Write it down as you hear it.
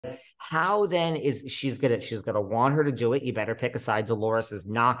how then is she's gonna want her to do it? You better pick a side. Dolores is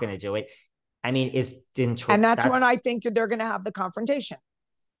not going to do it. I mean, and that's when I think they're going to have the confrontation.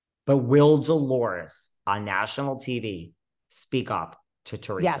 But will Dolores on national TV speak up to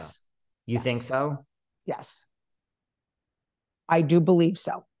Teresa? Yes. You think so? Yes. I do believe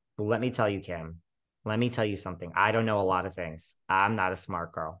so. Well, let me tell you, Kim. Let me tell you something. I don't know a lot of things. I'm not a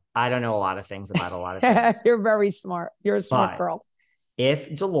smart girl. I don't know a lot of things about a lot of things. You're very smart. You're a smart girl. If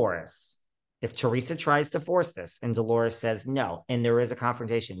Teresa tries to force this and Dolores says no, and there is a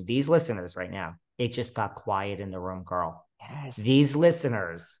confrontation, these listeners right now, it just got quiet in the room, girl. Yes. These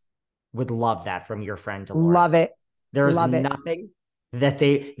listeners would love that from your friend Dolores. Love it. There's nothing that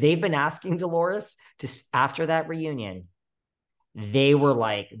they've been asking Dolores to, after that reunion. They were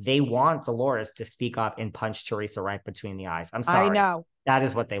like, they want Dolores to speak up and punch Teresa right between the eyes. I'm sorry. I know. That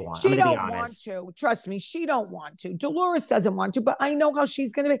is what they want. She don't want to. Trust me, she don't want to. Dolores doesn't want to, but I know how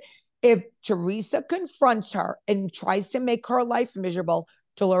she's going to be. If Teresa confronts her and tries to make her life miserable,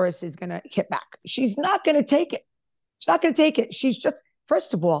 Dolores is going to hit back. She's not going to take it. She's not going to take it. She's just,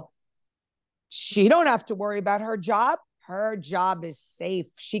 first of all, she don't have to worry about her job. Her job is safe.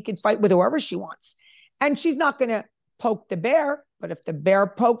 She can fight with whoever she wants. And she's not going to poke the bear, but if the bear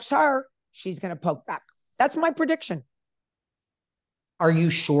pokes her, she's going to poke back. That's my prediction. Are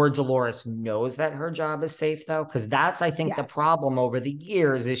you sure Dolores knows that her job is safe, though? Because that's, I think, the problem over the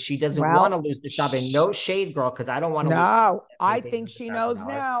years is she doesn't want to lose the job. And no shade, girl, because I don't want to lose. No, I think she knows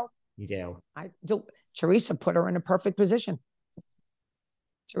now. You do. Teresa put her in a perfect position.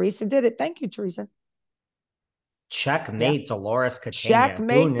 Teresa did it. Thank you, Teresa. Checkmate, Dolores Catania.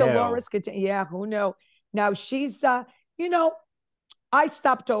 Checkmate, Dolores Catania. Yeah, who knew? Now she's, I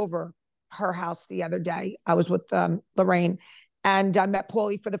stopped over her house the other day. I was with Lorraine, and I met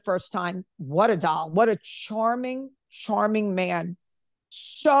Paulie for the first time. What a doll. What a charming, charming man.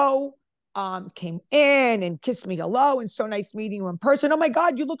 So came in and kissed me hello and so nice meeting you in person. Oh my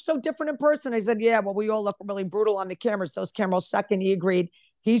God, you look so different in person. I said, yeah, well, we all look really brutal on the cameras. Those cameras suck. And he agreed.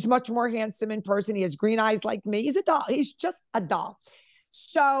 He's much more handsome in person. He has green eyes like me. He's a doll. He's just a doll.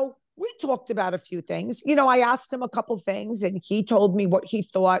 So we talked about a few things. I asked him a couple things and he told me what he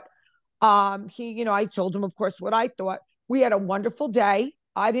thought. I told him, of course, what I thought. We had a wonderful day.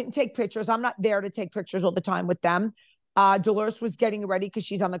 I didn't take pictures. I'm not there to take pictures all the time with them. Dolores was getting ready because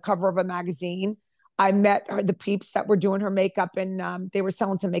she's on the cover of a magazine. I met the peeps that were doing her makeup, and they were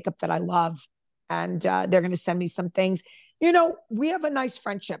selling some makeup that I love. And they're going to send me some things. We have a nice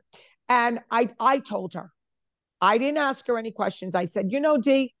friendship. And I told her, I didn't ask her any questions. I said,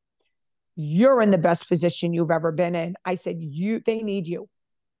 D, you're in the best position you've ever been in. I said, they need you.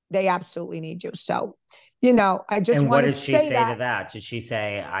 They absolutely need you. So, I just want to say that. And what did she say to that? Did she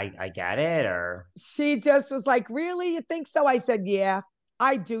say, I get it? Or she just was like, really? You think so? I said, yeah,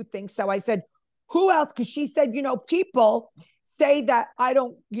 I do think so. I said, who else? Because she said, people say that I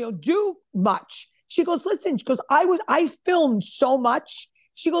don't, do much. She goes, listen, she goes, I filmed so much.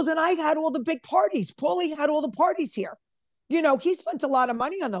 She goes, and I had all the big parties. Paulie had all the parties here. He spent a lot of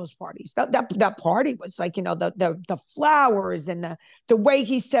money on those parties. That party was like, the flowers and the way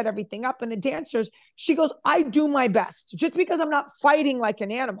he set everything up and the dancers. She goes, I do my best. Just because I'm not fighting like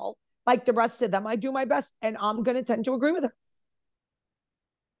an animal, like the rest of them, I do my best. And I'm going to tend to agree with her.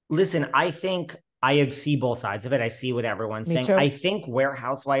 Listen, I think I see both sides of it. I see what everyone's saying. Too. I think where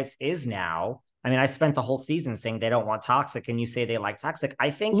Housewives is now, I mean, I spent the whole season saying they don't want toxic and you say they like toxic.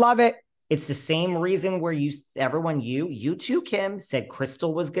 I think love it. It's the same reason where you too, Kim, said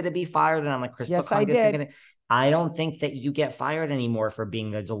Crystal was going to be fired. And I'm like, Crystal, yes, I did. I don't think that you get fired anymore for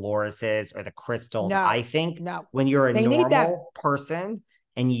being the Doloreses or the Crystals. No, I think when you're a normal person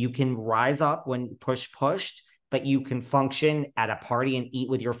and you can rise up when pushed, but you can function at a party and eat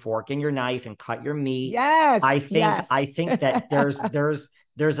with your fork and your knife and cut your meat. Yes. I think that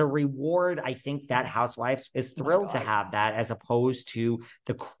there's a reward. I think that Housewives is thrilled to have that as opposed to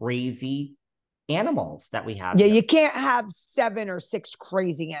the crazy animals that we have. Yeah, you can't have 7 or 6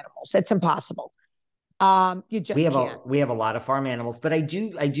 crazy animals. It's impossible. You just can't. We have a lot of farm animals, but I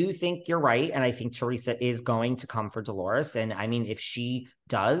do think you're right. And I think Teresa is going to come for Dolores. And I mean, if she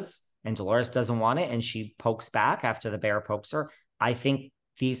does and Dolores doesn't want it and she pokes back after the bear pokes her, I think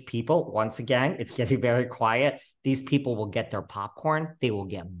these people, once again, it's getting very quiet. These people will get their popcorn. They will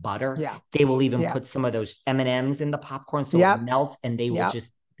get butter. Yeah. They will even put some of those M&Ms in the popcorn so it melts and they will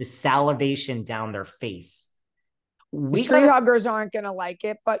just, the salivation down their face. The tree huggers aren't going to like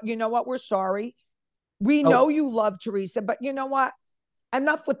it, but you know what? We're sorry. We know you love Teresa, but you know what?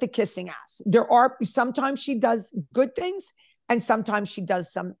 Enough with the kissing ass. Sometimes she does good things and sometimes she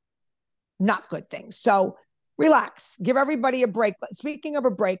does some not good things. So relax. Give everybody a break. Speaking of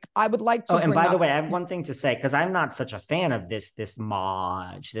a break, I would like to. Oh, and by the way, I have one thing to say because I'm not such a fan of this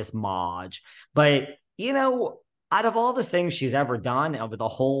Maj. But you know, out of all the things she's ever done, over the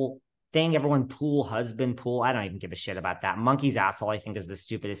whole thing, everyone husband, I don't even give a shit about that. Monkey's asshole, I think, is the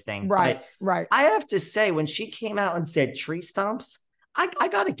stupidest thing. Right, right. I have to say, when she came out and said tree stumps, I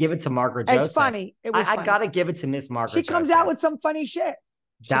got to give it to Margaret Joseph. It's funny. It was. I got to give it to Miss Margaret. She comes out with some funny shit.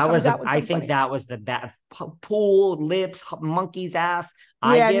 I think that was the bad pool lips, monkey's ass.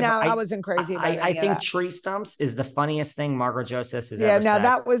 I wasn't crazy about I think that. tree stumps is the funniest thing Margaret Joseph has ever said. Yeah,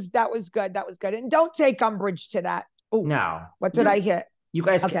 that was good. That was good. And don't take umbrage to that. Ooh, no. What did I hit? You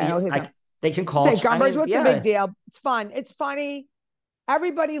guys they can call. Take umbrage. What's the big deal? It's fun. It's funny.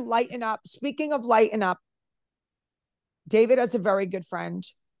 Everybody lighten up. Speaking of lighten up, David has a very good friend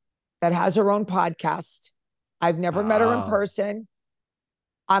that has her own podcast. I've never met her in person.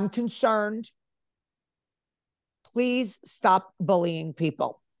 I'm concerned. Please stop bullying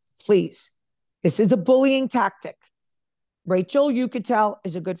people. Please. This is a bullying tactic. Rachel, you could tell,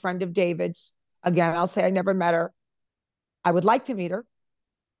 is a good friend of David's. Again, I'll say I never met her. I would like to meet her.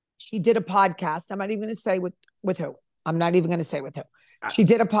 She did a podcast. I'm not even going to say with who. I'm not even going to say with who. She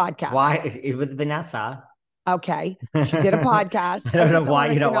did a podcast. Why? With Vanessa. Okay. She did a podcast. I don't know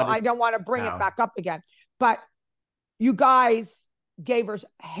why you don't want to. I don't want to bring it back up again. But you guys gave her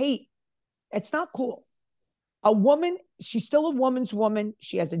hate. It's not cool. A woman, she's still a woman's woman.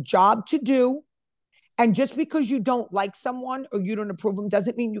 She has a job to do. And just because you don't like someone or you don't approve them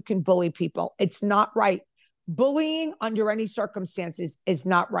doesn't mean you can bully people. It's not right. Bullying under any circumstances is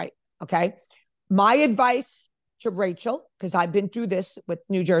not right. Okay. My advice to Rachel, because I've been through this with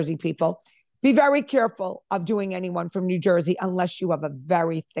New Jersey people, be very careful of doing anyone from New Jersey unless you have a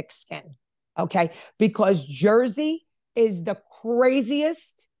very thick skin. Okay. Because Jersey is the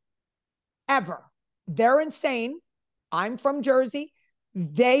craziest ever. They're insane. I'm from Jersey.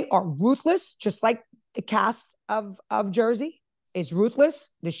 They are ruthless, just like the cast of Jersey is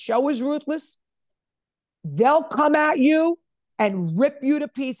ruthless. The show is ruthless. They'll come at you and rip you to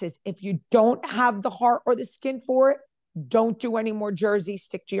pieces. If you don't have the heart or the skin for it, don't do any more Jersey.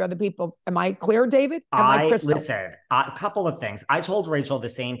 Stick to your other people. Am I clear, David? Listen, a couple of things. I told Rachel the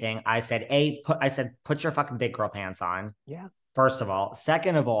same thing. I said, put your fucking big girl pants on. Yeah. First of all.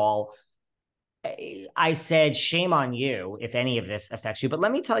 Second of all, I said, shame on you if any of this affects you. But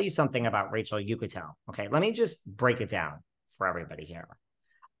let me tell you something about Rachel Yucatel. Okay, let me just break it down for everybody here.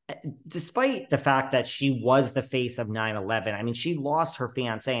 Despite the fact that she was the face of 9/11, I mean, she lost her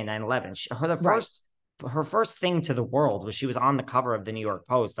fiance in 9/11. Her first thing to the world was she was on the cover of the New York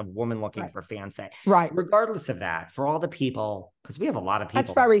Post, a woman looking for fiance. Right. Regardless of that, for all the people, because we have a lot of people.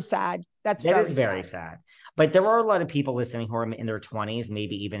 That's very sad. That is very sad. But there are a lot of people listening who are in their 20s,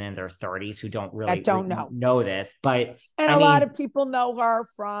 maybe even in their 30s, who don't really know this. But a lot of people know her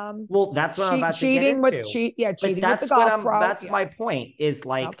from. Well, that's what I'm about to get into. Cheating with the golf pro. That's my point. Is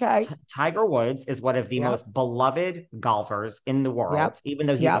like Tiger Woods is one of the most beloved golfers in the world, even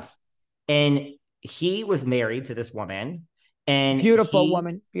though he's and he was married to this woman, and beautiful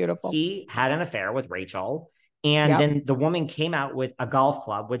woman. He had an affair with Rachel, and then the woman came out with a golf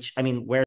club, which I mean, where